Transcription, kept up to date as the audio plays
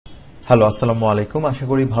Hello, আসসালামু আলাইকুম। আশা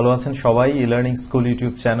করি ভালো আছেন সবাই। ই-লার্নিং স্কুল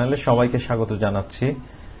ইউটিউব চ্যানেলে সবাইকে স্বাগত জানাচ্ছি।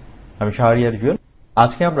 আমি শাহরিয়ার জুয়েল।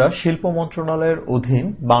 আজকে আমরা শিল্প মন্ত্রণালয়ের অধীন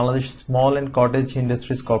Bangladesh small and cottage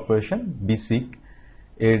industries corporation BSCIC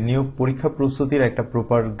এর নিয়োগ পরীক্ষা প্রস্তুতির একটা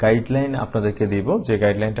প্রপার গাইডলাইন আপনাদেরকে দিব, যে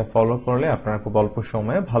গাইডলাইনটা ফলো করলে আপনারা খুব অল্প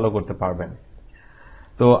সময়ে ভালো করতে পারবেন।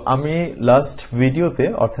 তো আমি লাস্ট ভিডিওতে,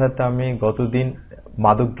 অর্থাৎ আমি গতদিন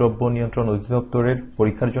মাদকদ্রব্য নিয়ন্ত্রণ অধিদপ্তরের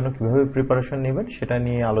পরীক্ষার জন্য কিভাবে প্রিপারেশন নেবেন সেটা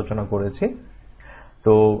নিয়ে আলোচনা করেছি।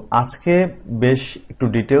 তো আজকে বেশ একটু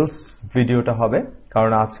ডিটেলস ভিডিওটা হবে,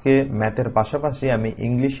 কারণ আজকে ম্যাথের পাশাপাশি আমি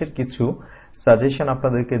ইংলিশের কিছু সাজেশন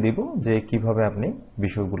আপনাদেরকে দিব যে কিভাবে আপনি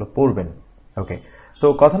বিষয়গুলো পড়বেন। ওকে, তো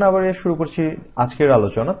কথা না বাড়িয়ে শুরু করছি আজকের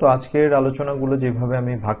আলোচনা। তো আজকের আলোচনাগুলো যেভাবে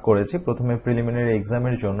আমি ভাগ করেছি, প্রথমে প্রিলিমিনারি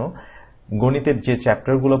এক্সামের জন্য গণিতের যে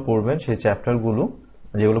চ্যাপ্টারগুলো পড়বেন সেই চ্যাপ্টারগুলো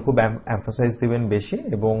যেগুলো খুব এমফাসাইজ দিবেন বেশি,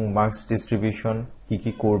 এবং মার্কস ডিস্ট্রিবিউশন কি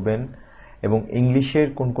কি করবেন, এবং ইংলিশের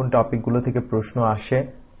কোন কোন টপিকগুলো থেকে প্রশ্ন আসে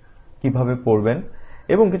কিভাবে পড়বেন,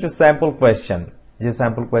 এবং কিছু স্যাম্পল কোয়েশ্চেন, যে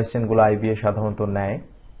স্যাম্পল কোয়েশ্চেনগুলো আইবিএ সাধারণত নেয়,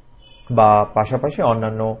 বা পাশাপাশি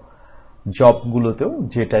অন্যান্য জবগুলোতেও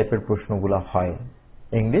যে টাইপের প্রশ্নগুলো হয়,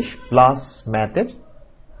 ইংলিশ প্লাস ম্যাথের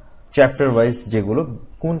চ্যাপ্টার ওয়াইজ, যেগুলো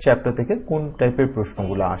কোন চ্যাপ্টার থেকে কোন টাইপের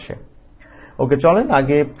প্রশ্নগুলো আসে। ওকে, চলেন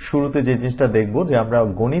আগে শুরুতে যে জিনিসটা দেখব, যে আমরা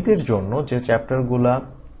গণিতের জন্য যে চ্যাপ্টারগুলা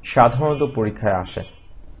সাধারণত পরীক্ষায়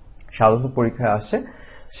আসে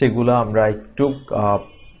সেগুলো আমরা একটু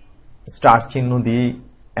স্টার চিহ্ন দিয়ে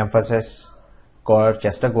এমফাসাইজ করার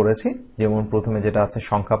চেষ্টা করেছি। যেমন প্রথমে যেটা আছে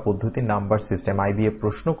সংখ্যা পদ্ধতি, নাম্বার সিস্টেম। আইবিএ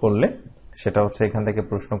প্রশ্ন করলে সেটা হচ্ছে এখান থেকে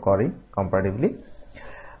প্রশ্ন করেই কম্পারেটিভলি।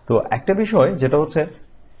 তো একটা বিষয় যেটা হচ্ছে,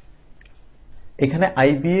 এখানে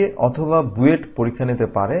আইবিএ অথবা বুয়েট পরীক্ষা নিতে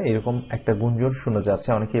পারে, এরকম একটা গুঞ্জন শোনা যাচ্ছে,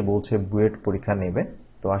 অনেকে বলছে বুয়েট পরীক্ষা নেবে।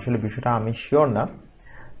 তো আসলে বিষয়টা আমি শিওর না।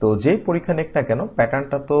 তো যেই পরীক্ষা নেক না কেন,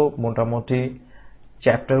 প্যাটার্নটা তো মোটামুটি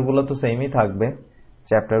চ্যাপ্টারগুলো তো সেমই থাকবে,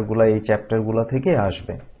 এই চ্যাপ্টারগুলো থেকে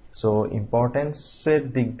আসবে। সো ইম্পর্টেন্সের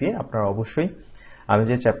দিক দিয়ে আপনারা অবশ্যই, আমি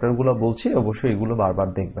যে চ্যাপ্টারগুলো বলছি অবশ্যই এগুলো বারবার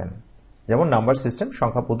দেখবেন। যেমন নাম্বার সিস্টেম,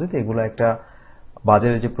 সংখ্যা পদ্ধতি, এগুলো একটা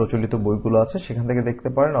বাজারে যে প্রচলিত বইগুলো আছে সেখান থেকে দেখতে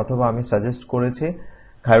পারেন, অথবা আমি সাজেস্ট করেছি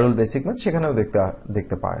খায়রুল বেসিক ম্যাথ, সেখানেও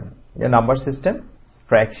দেখতে পারেন। যে নাম্বার সিস্টেম,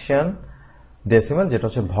 ফ্র্যাকশন, ডেসিমাল যেটা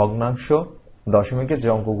হচ্ছে ভগ্নাংশ, দশমিকের যে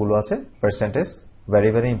অঙ্কগুলো আছে, পার্সেন্টেজ, ভেরি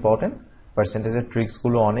ভেরি ইম্পর্টেন্ট। পার্সেন্টেজের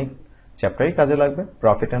ট্রিক্সগুলো অনেক চ্যাপ্টারই কাজে লাগবে।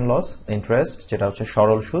 প্রফিট অ্যান্ড লস, ইন্টারেস্ট যেটা হচ্ছে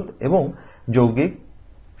সরল সুদ এবং যৌগিক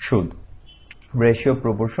সুদ, রেশিও,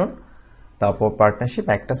 প্রপোর্শন, তারপর পার্টনারশিপ,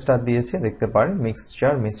 একটা স্টার দিয়েছে দেখতে পারেন,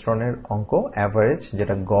 মিক্সচার মিশ্রণের অঙ্ক, অ্যাভারেজ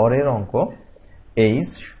যেটা গড়ের অঙ্ক, এইজ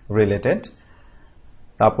রিলেটেড,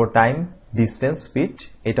 তারপর টাইম, ডিস্টেন্স, স্পিড,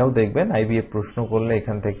 এটাও দেখবেন। আইবিএ প্রশ্ন করলে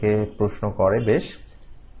এখান থেকে প্রশ্ন করে বেশ।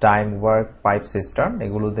 টাইম, ওয়ার্ক, পাইপ সিস্টেম,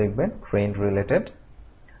 এগুলো দেখবেন। ট্রেন রিলেটেড,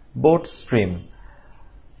 বোট স্ট্রিম,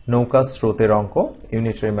 নৌকা স্রোতের অঙ্ক,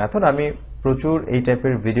 ইউনিটারি মেথড। আমি প্রচুর এই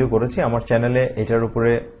টাইপের ভিডিও করেছি আমার চ্যানেলে, এটার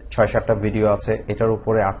উপরে 6-7টা ভিডিও আছে, এটার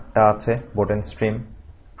উপরে 8টা আছে। Boat and stream,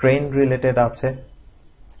 train related আছে,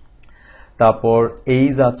 তারপর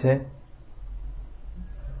এইজ আছে,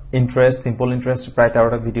 ইন্টারেস্ট, সিম্পল ইন্টারেস্ট প্রায়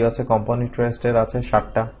 13টা ভিডিও আছে, কম্পাউন্ড ইন্টারেস্টের আছে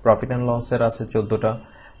 7টা, প্রফিট অ্যান্ড লসের আছে 14টা,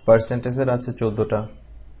 পার্সেন্টেজের আছে 14টা।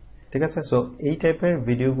 ঠিক আছে, সো এই টাইপের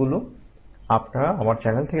ভিডিওগুলো আপনারা আমার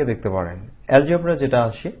চ্যানেল থেকে দেখতে পারেন। অ্যালজেব্রা যেটা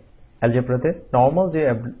আসে, অ্যালজেব্রাতে নর্মাল যে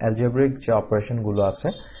অ্যালজেব্রিক যে অপারেশনগুলো আছে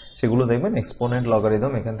সেগুলো দেখবেন। এক্সপোনেন্ট,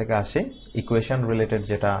 লগারিদম এখান থেকে আসে। ইকুয়েশন রিলেটেড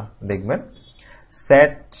যেটা দেখবেন।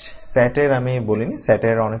 স্যাটের আমি বলিনি,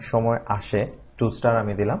 স্যাটের অনেক সময় আসে, 2 স্টার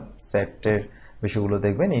আমি দিলাম। স্যাটের বিষয়গুলো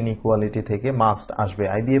দেখবেন। ইনইকুয়ালিটি থেকে মাস্ট আসবে,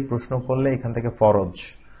 আইবিএ প্রশ্ন করলে এখান থেকে ফরজ,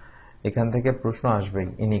 এখান থেকে প্রশ্ন আসবে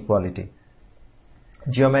ইনইকুয়ালিটি।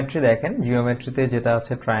 জিওমেট্রি দেখেন, জিওমেট্রিতে যেটা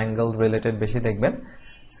আছে ট্রায়াঙ্গেল রিলেটেড বেশি দেখবেন।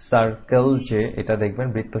 সার্কেল যে এটা দেখবেন,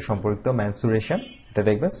 বৃত্ত সম্পর্কিত, ম্যানসুরেশন এটা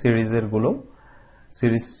দেখবেন।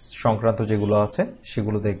 সিরিজ সংক্রান্ত যেগুলো আছে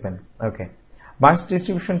সেগুলো দেখবেন। ওকে, মার্কস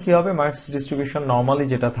ডিস্ট্রিবিউশন কি হবে? মার্কস ডিস্ট্রিবিউশন নর্মালি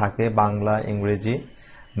যেটা থাকে, বাংলা, ইংরেজি,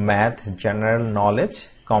 ম্যাথ, জেনারেল নলেজ,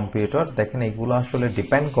 কম্পিউটার। দেখেন এগুলো আসলে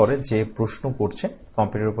ডিপেন্ড করে যে প্রশ্ন করছে,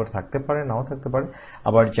 কম্পিউটারের উপর থাকতে পারে, নাও থাকতে পারে,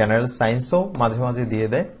 আবার জেনারেল সায়েন্সও মাঝে মাঝে দিয়ে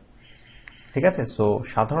দেয়। ঠিক আছে, সো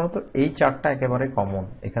সাধারণত এই 4টা একেবারে কমন,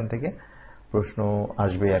 এখান থেকে প্রশ্ন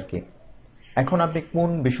আসবে আর কি। এখন আপনি কোন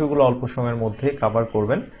বিষয়গুলো অল্প সময়ের মধ্যে কভার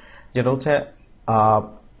করবেন, যেটা হচ্ছে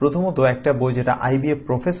প্রথমত একটা বই যেটা আইবিএ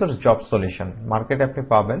প্রফেসর জব সলিউশন, মার্কেটে আপনি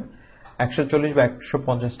পাবেন 140 বা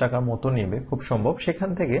 150 টাকার মতো নেবে খুব সম্ভব। সেখান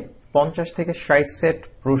থেকে 50 থেকে 60 সেট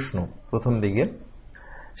প্রশ্ন প্রথম দিকে,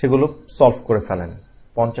 সেগুলো সলভ করে ফেলেন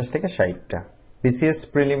 50 থেকে 60টা। বিসিএস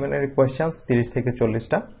প্রিলিমিনারি কোয়েশ্চেন্স 30 থেকে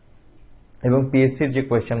 40টা, এবং পিএসসির যে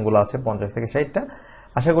কোয়েশ্চেনগুলো আছে 50 থেকে 60টা।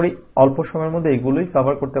 আশা করি অল্প সময়ের মধ্যে এগুলোই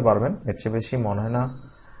কভার করতে পারবেন, এর চেয়ে বেশি মনে হয় না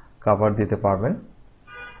কভার দিতে পারবেন।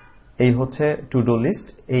 এই হচ্ছে টু ডু লিস্ট,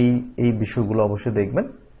 এই বিষয়গুলো অবশ্যই দেখবেন।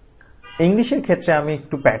 ইংলিশের ক্ষেত্রে আমি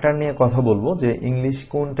একটু প্যাটার্ন নিয়ে কথা বলবো যে ইংলিশ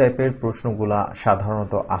কোন টাইপের প্রশ্নগুলা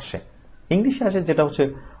সাধারণত আসে। ইংলিশে আসে যেটা হচ্ছে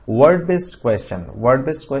word based question. Word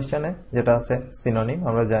based কোয়েশ্চেনে যেটা হচ্ছে সিনোনিম,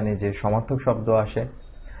 আমরা জানি যে সমার্থক শব্দ আসে,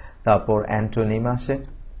 তারপর অ্যান্টোনিম আসে,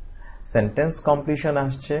 সেন্টেন্স কমপ্লিশন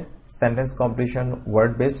আসছে, sentence completion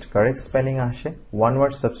word based correct spelling আসে, ওয়ান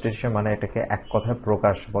ওয়ার্ড সাবস্টিটিউশন মানে এটাকে এক কথায়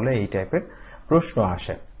প্রকাশ বলে, এই টাইপের প্রশ্ন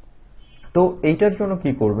আসে। তো এইটার জন্য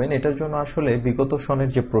কি করবেন, এটার জন্য আসলে বিগত সনের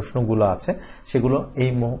যে প্রশ্নগুলো আছে সেগুলো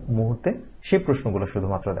এই মুহূর্তে সেই প্রশ্নগুলো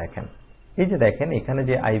শুধুমাত্র দেখেন। এই যে দেখেন এখানে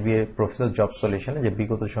যে আইবিএ প্রফেসর জব সলিউশনে যে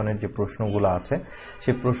বিগত সনের যে প্রশ্নগুলো আছে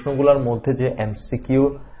সেই প্রশ্নগুলোর মধ্যে যে এমসিকিউ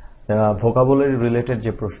ভোকাবুলারি রিলেটেড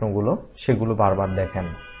যে প্রশ্নগুলো সেগুলো বারবার দেখেন।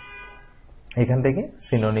 এখান থেকে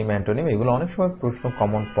সিনোনিম, অ্যান্টোনিম এগুলো অনেক সময় প্রশ্ন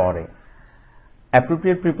কমন পড়ে।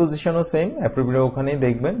 অ্যাপ্রোপ্রিয়েট প্রিপোজিশনও সেম, অ্যাপ্রোপ্রিয়েট ওখানেই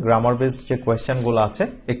দেখবেন। গ্রামার বেসড যে কোয়েশ্চেনগুলো আছে,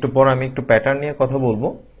 একটু পর আমি একটু প্যাটার্ন নিয়ে কথা বলবো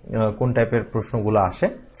কোন টাইপের প্রশ্নগুলো আসে।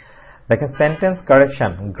 দেখেন সেন্টেন্স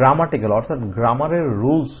কারেকশন, গ্রামাটিক্যাল অর্থাৎ গ্রামারের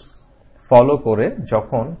রুলস ফলো করে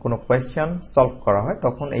যখন কোনো কোয়েশ্চেন সলভ করা হয়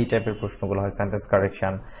তখন এই টাইপের প্রশ্নগুলো হয়। সেন্টেন্স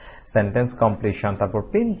কারেকশন, সেন্টেন্স কমপ্লিশন, তারপর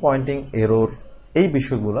পিন পয়েন্টিং এরর, এই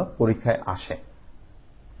বিষয়গুলো পরীক্ষায় আসে।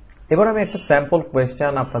 এবার আমি একটা স্যাম্পল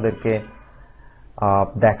কোয়েশ্চেন আপনাদেরকে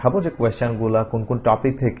দেখাবো যে কোয়েশ্চেনগুলো কোন কোন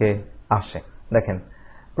টপিক থেকে আসে। দেখেন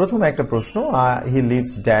প্রথমে একটা প্রশ্ন, he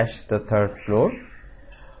lives dash the third floor,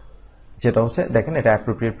 যেটা হচ্ছে দেখেন এটা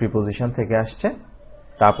অ্যাপ্রোপ্রিয়েট প্রিপোজিশন থেকে আসছে।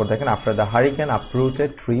 তারপর দেখেন after the hurricane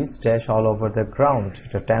uprooted trees dash all over the ground,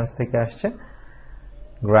 এটা টেন্স থেকে আসছে।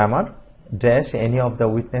 Grammar dash any of the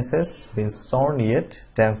witnesses bin sworn yet,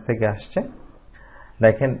 tense থেকে আসছে।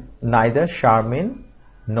 দেখেন neither Charmin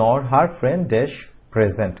nor her friend dash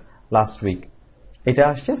present last week, এটা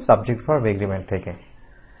আসছে সাবজেক্ট ভার্ব এগ্রিমেন্ট থেকে।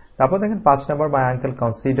 তারপর দেখেন 5 নম্বর মাই আঙ্কেল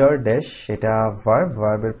কনসিডার ড্যাশ, এটা ভার্ব,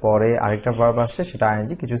 ভার্বের পরে আরেকটা ভার্ব আসছে সেটা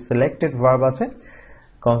আইএনজি, কিছু সিলেক্টেড ভার্ব আছে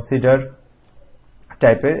কনসিডার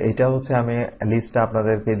টাইপের। এটা হচ্ছে আমি লিস্টটা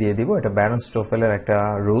আপনাদেরকে দিয়ে দিব, এটা ব্যারন স্টোফেলের একটা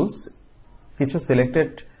রুলস। কিছু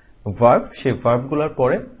সিলেক্টেড ভার্ব, সেই ভার্বগুলোর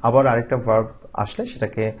পরে আবার আরেকটা ভার্ব আসলে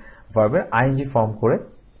সেটাকে ভার্বের আইএনজি ফর্ম করে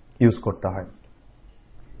ইউজ করতে হয়।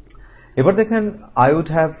 এবার দেখেন I would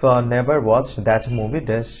have never watched that movie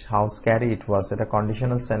dash how scary ইট ওয়াজ, এটা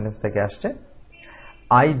কন্ডিশনাল সেন্টেন্স থেকে আসছে।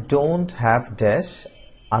 I don't have dash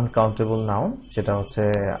uncountable noun, যেটা হচ্ছে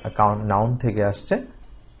নাউন থেকে আসছে।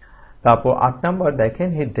 তারপর 8 নাম্বার দেখেন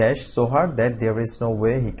he dash so hard that there is no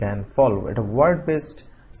way he can follow, এটা ওয়ার্ড বেসড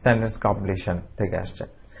সেন্টেন্স কমপ্লিশন থেকে আসছে।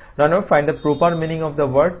 9 নম্বর find the proper meaning of the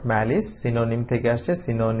word malice, synonym থেকে আসছে।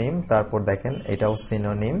 সিনোনিম, তারপর দেখেন এটাও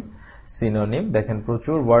সিনোনিম। সিনোনিম দেখেন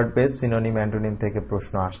প্রচুর ওয়ার্ড বেস সিনোনিম অ্যান্টোনিম থেকে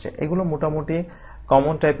প্রশ্ন আসছে, এগুলো মোটামুটি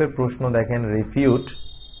কমন টাইপের প্রশ্ন। দেখেন রিফিউট,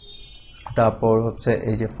 তারপর হচ্ছে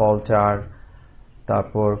এই যে ফল্টার,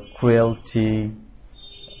 তারপর ক্রুয়েলটি,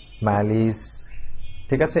 ম্যালিস,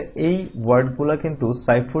 ঠিক আছে। এই ওয়ার্ডগুলো কিন্তু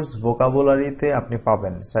সাইফোর্স ভোকাবুলারিতে আপনি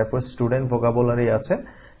পাবেন, সাইফোর্স স্টুডেন্ট ভোকাবুলারি আছে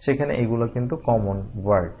সেখানে এগুলো কিন্তু কমন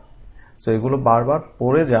ওয়ার্ড। সো এগুলো বারবার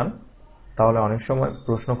পড়ে যান, তাহলে অনেক সময়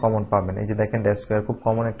প্রশ্ন কমন পাবেন। এই যে দেখেন ডেসপেয়ার খুব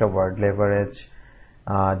কমন একটা word, leverage,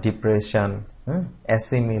 depression,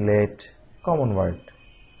 assimilate, common word.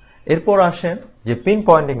 এরপর আসেন যে পিন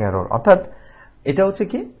পয়েন্টিং এরর, অর্থাৎ এটা হচ্ছে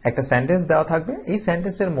কি একটা সেন্টেন্স দেওয়া থাকবে, এই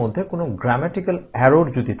সেন্টেন্সের মধ্যে কোনো গ্রামাটিক্যাল এরর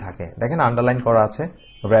যদি থাকে, দেখেন আন্ডারলাইন করা আছে,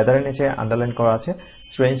 রাদারের নিচে আন্ডারলাইন করা আছে,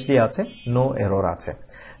 স্ট্রেঞ্জলি আছে, নো এরর আছে।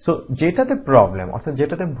 সো যেটাতে প্রবলেম অর্থাৎ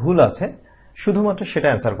যেটাতে ভুল আছে শুধুমাত্র সেটা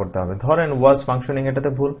অ্যান্সার করতে হবে। ধরেন ওয়াজ ফাংশনিং,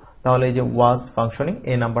 এটাতে ভুল, তাহলে এই যে ওয়াজ ফাংশনিং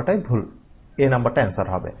এই নাম্বারটাই ভুল, এই নাম্বারটা অ্যান্সার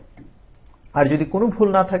হবে। আর যদি কোনো ভুল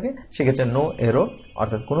না থাকে সেক্ষেত্রে নো এরর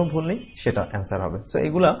অর্থাৎ কোনো ভুল নেই, সেটা অ্যান্সার হবে। সো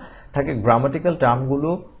এগুলা থাকে গ্রামাটিক্যাল টার্মগুলো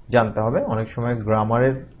জানতে হবে, অনেক সময়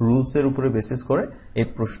গ্রামারের রুলসের উপরে বেসিস করে এই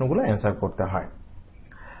প্রশ্নগুলো অ্যান্সার করতে হয়।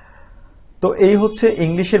 তো এই হচ্ছে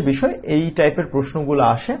ইংলিশের বিষয়, এই টাইপের প্রশ্নগুলো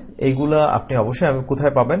আসে। এইগুলা আপনি অবশ্যই আমি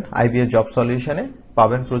কোথায় পাবেন, আইবিএ জব সলিউশনে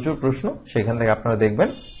পাবেন প্রচুর প্রশ্ন, সেখান থেকে আপনারা দেখবেন।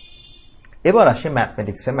 এবার আসে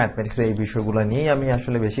ম্যাথমেটিক্সে। ম্যাথমেটিক্সে এই বিষয়গুলো নিয়েই আমি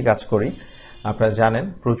আসলে বেশি কাজ করি, আপনারা জানেন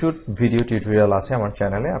প্রচুর ভিডিও টিউটোরিয়াল আছে আমার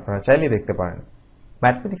চ্যানেলে, আপনারা চাইলেই দেখতে পারেন।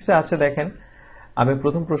 ম্যাথমেটিক্সে আছে দেখেন, আমি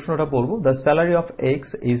প্রথম প্রশ্নটা বলবো, the salary of x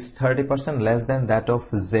is 30% less than that of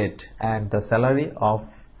Z and the salary of,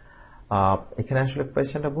 এখানে আসলে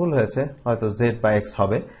কোয়েশ্চেনটা ভুল হয়েছে, হয়তো জেড বা এক্স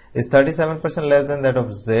হবে, is 37% less than that of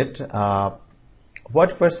Z,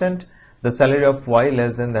 what percent the salary of Y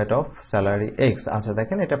less than that of salary x. আচ্ছা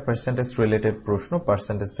দেখেন এটা পার্সেন্টেজ রিলেটেড প্রশ্ন,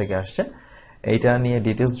 পার্সেন্টেজ থেকে আসছে। এইটা নিয়ে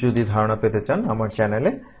ডিটেলস যদি ধারণা পেতে চান আমার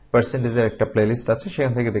চ্যানেলে পার্সেন্টেজের একটা প্লেলিস্ট আছে,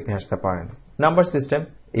 সেখান থেকে দেখে আসতে পারেন। Number system,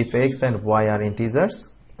 if x and y are integers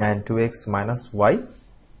and 2x minus y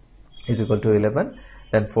is equal to 11,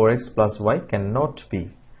 then 4x plus y cannot be.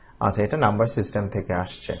 আচ্ছা, এটা নাম্বার সিস্টেম থেকে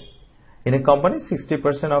আসছে। In a company,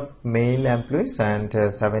 60% of male employees and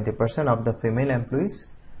 70% of the female employees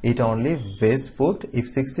eat only veg food. If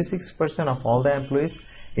 66% of all the employees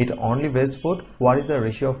eat only veg food, what is the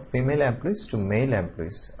ratio of female employees to male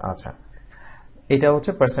employees? আচ্ছা, এটা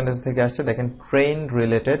হচ্ছে percentage থেকে আসছে। দেখেন train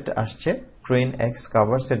related আসছে। Train x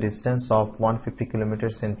covers a distance of 150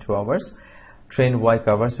 kilometers in 2 hours. Train y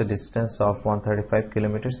covers a distance of 135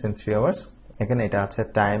 kilometers in 3 hours. এখানে এটা আছে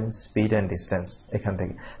টাইম, স্পিড এন্ড ডিসটেন্স এখান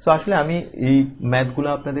থেকে। সো আসলে আমি এই ম্যাথগুলো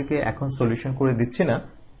আপনাদেরকে এখন সলিউশন করে দিচ্ছি না,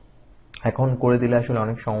 এখন করে দিলে আসলে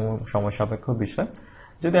অনেক সময় সাপেক্ষ বিষয়।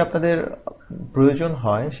 যদি আপনাদের প্রয়োজন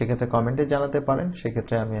হয় সেক্ষেত্রে কমেন্টে জানাতে পারেন,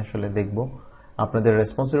 সেক্ষেত্রে আমি আসলে দেখব। আপনাদের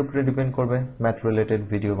রেসপন্সের উপরে ডিপেন্ড করবে ম্যাথ রিলেটেড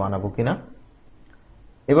ভিডিও বানাবো কিনা।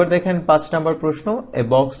 এবার দেখেন 5 নাম্বার প্রশ্ন। এ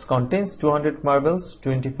box contains 200 marbles,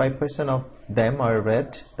 25% of them are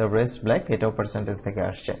red, the rest black. এটাও পার্সেন্টেজ থেকে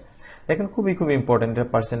আসছে। দেখেন খুবই ইম্পর্টেন্ট, এটা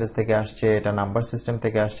পার্সেন্টেজ থেকে আসছে, এটা নাম্বার সিস্টেম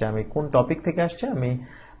থেকে আসছে। আমি কোন টপিক থেকে আসছে আমি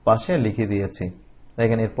পাশে লিখে দিয়েছি।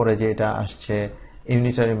 দেখেন এরপরে যে এটা আসছে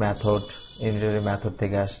ইউনিটারি মেথড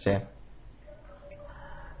থেকে আসছে।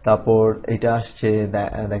 তারপর এটা আসছে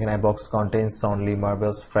দেখেন I box contains only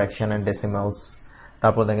marbles, fraction and decimals.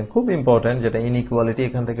 তারপর দেখেন খুব ইম্পর্টেন্ট যেটা ইনইকুয়ালিটি,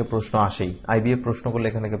 এখান থেকে প্রশ্ন আসেই, আইবিএ প্রশ্ন করলে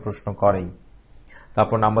এখান থেকে প্রশ্ন করেই।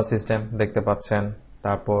 তারপর নাম্বার সিস্টেম দেখতে পাচ্ছেন।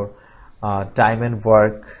 তারপর টাইম এন্ড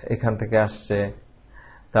ওয়ার্ক এখান থেকে আসছে।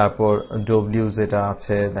 তারপর ডব্লিউ যেটা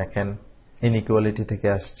আছে দেখেন ইনইকুয়ালিটি থেকে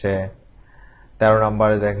আসছে। 13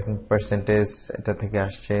 নম্বরে দেখেন পার্সেন্টেজ, এটা থেকে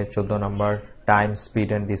আসছে। 14 নম্বর time, speed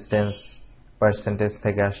and distance percentage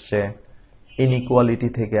থেকে আসছে, ইনইকুয়ালিটি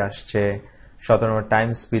থেকে আসছে। 17 নম্বর টাইম,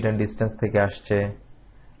 স্পিড এন্ড ডিস্টেন্স থেকে আসছে।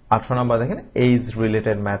 18 নম্বর দেখেন এইজ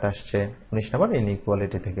রিলেটেড ম্যাথ আসছে। 19 নম্বর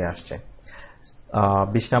ইনইকুয়ালিটি থেকে আসছে।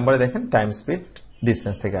 20 নম্বরে দেখেন টাইম, স্পিড,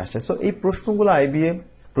 ডিস্টেন্স থেকে আসছে। সো এই প্রশ্নগুলো আইবিএ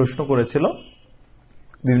প্রশ্ন করেছিল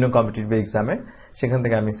বিভিন্ন কম্পিটিটিভ এক্সামে, সেখান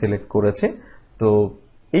থেকে আমি সিলেক্ট করেছি। তো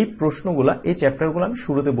এই প্রশ্নগুলা, এই চ্যাপ্টারগুলো আমি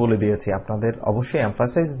শুরুতে বলে দিয়েছি, আপনাদের অবশ্যই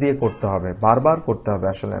এমফাসাইজ দিয়ে করতে হবে, বারবার করতে হবে।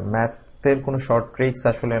 আসলে ম্যাথের কোনো শর্ট ট্রিক্স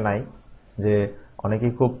আসলে নাই, যে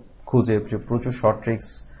অনেকেই খুব খুঁজে যে প্রচুর শর্ট ট্রিক্স।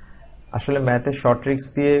 আসলে ম্যাথের শর্ট ট্রিক্স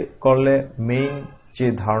দিয়ে করলে মেইন যে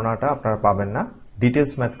ধারণাটা আপনারা পাবেন না।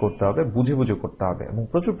 ডিটেলস ম্যাথ করতে হবে, বুঝে করতে হবে এবং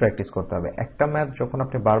প্রচুর প্র্যাকটিস করতে হবে। একটা ম্যাথ যখন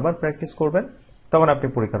আপনি বারবার প্র্যাকটিস করবেন তখন আপনি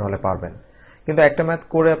পরীক্ষার হলে পারবেন। কিন্তু একটা ম্যাথ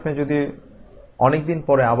করে আপনি যদি অনেকদিন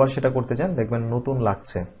পরে আবার সেটা করতে চান, দেখবেন নতুন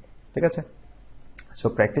লাগছে। ঠিক আছে, সো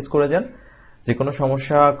প্র্যাকটিস করে যান। যে কোনো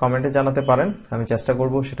সমস্যা কমেন্টে জানাতে পারেন, আমি চেষ্টা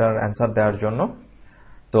করব সেটার অ্যান্সার দেওয়ার জন্য।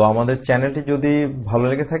 তো আমাদের চ্যানেলটি যদি ভালো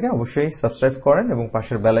লেগে থাকে অবশ্যই সাবস্ক্রাইব করেন এবং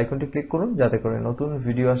পাশের বেল আইকনটি ক্লিক করুন, যাতে করে নতুন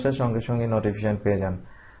ভিডিও আসার সঙ্গে নোটিফিকেশন পেয়ে যান।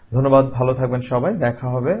 ধন্যবাদ, ভালো থাকবেন সবাই। দেখা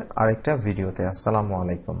হবে আরেকটা ভিডিওতে। আসসালামু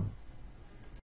আলাইকুম।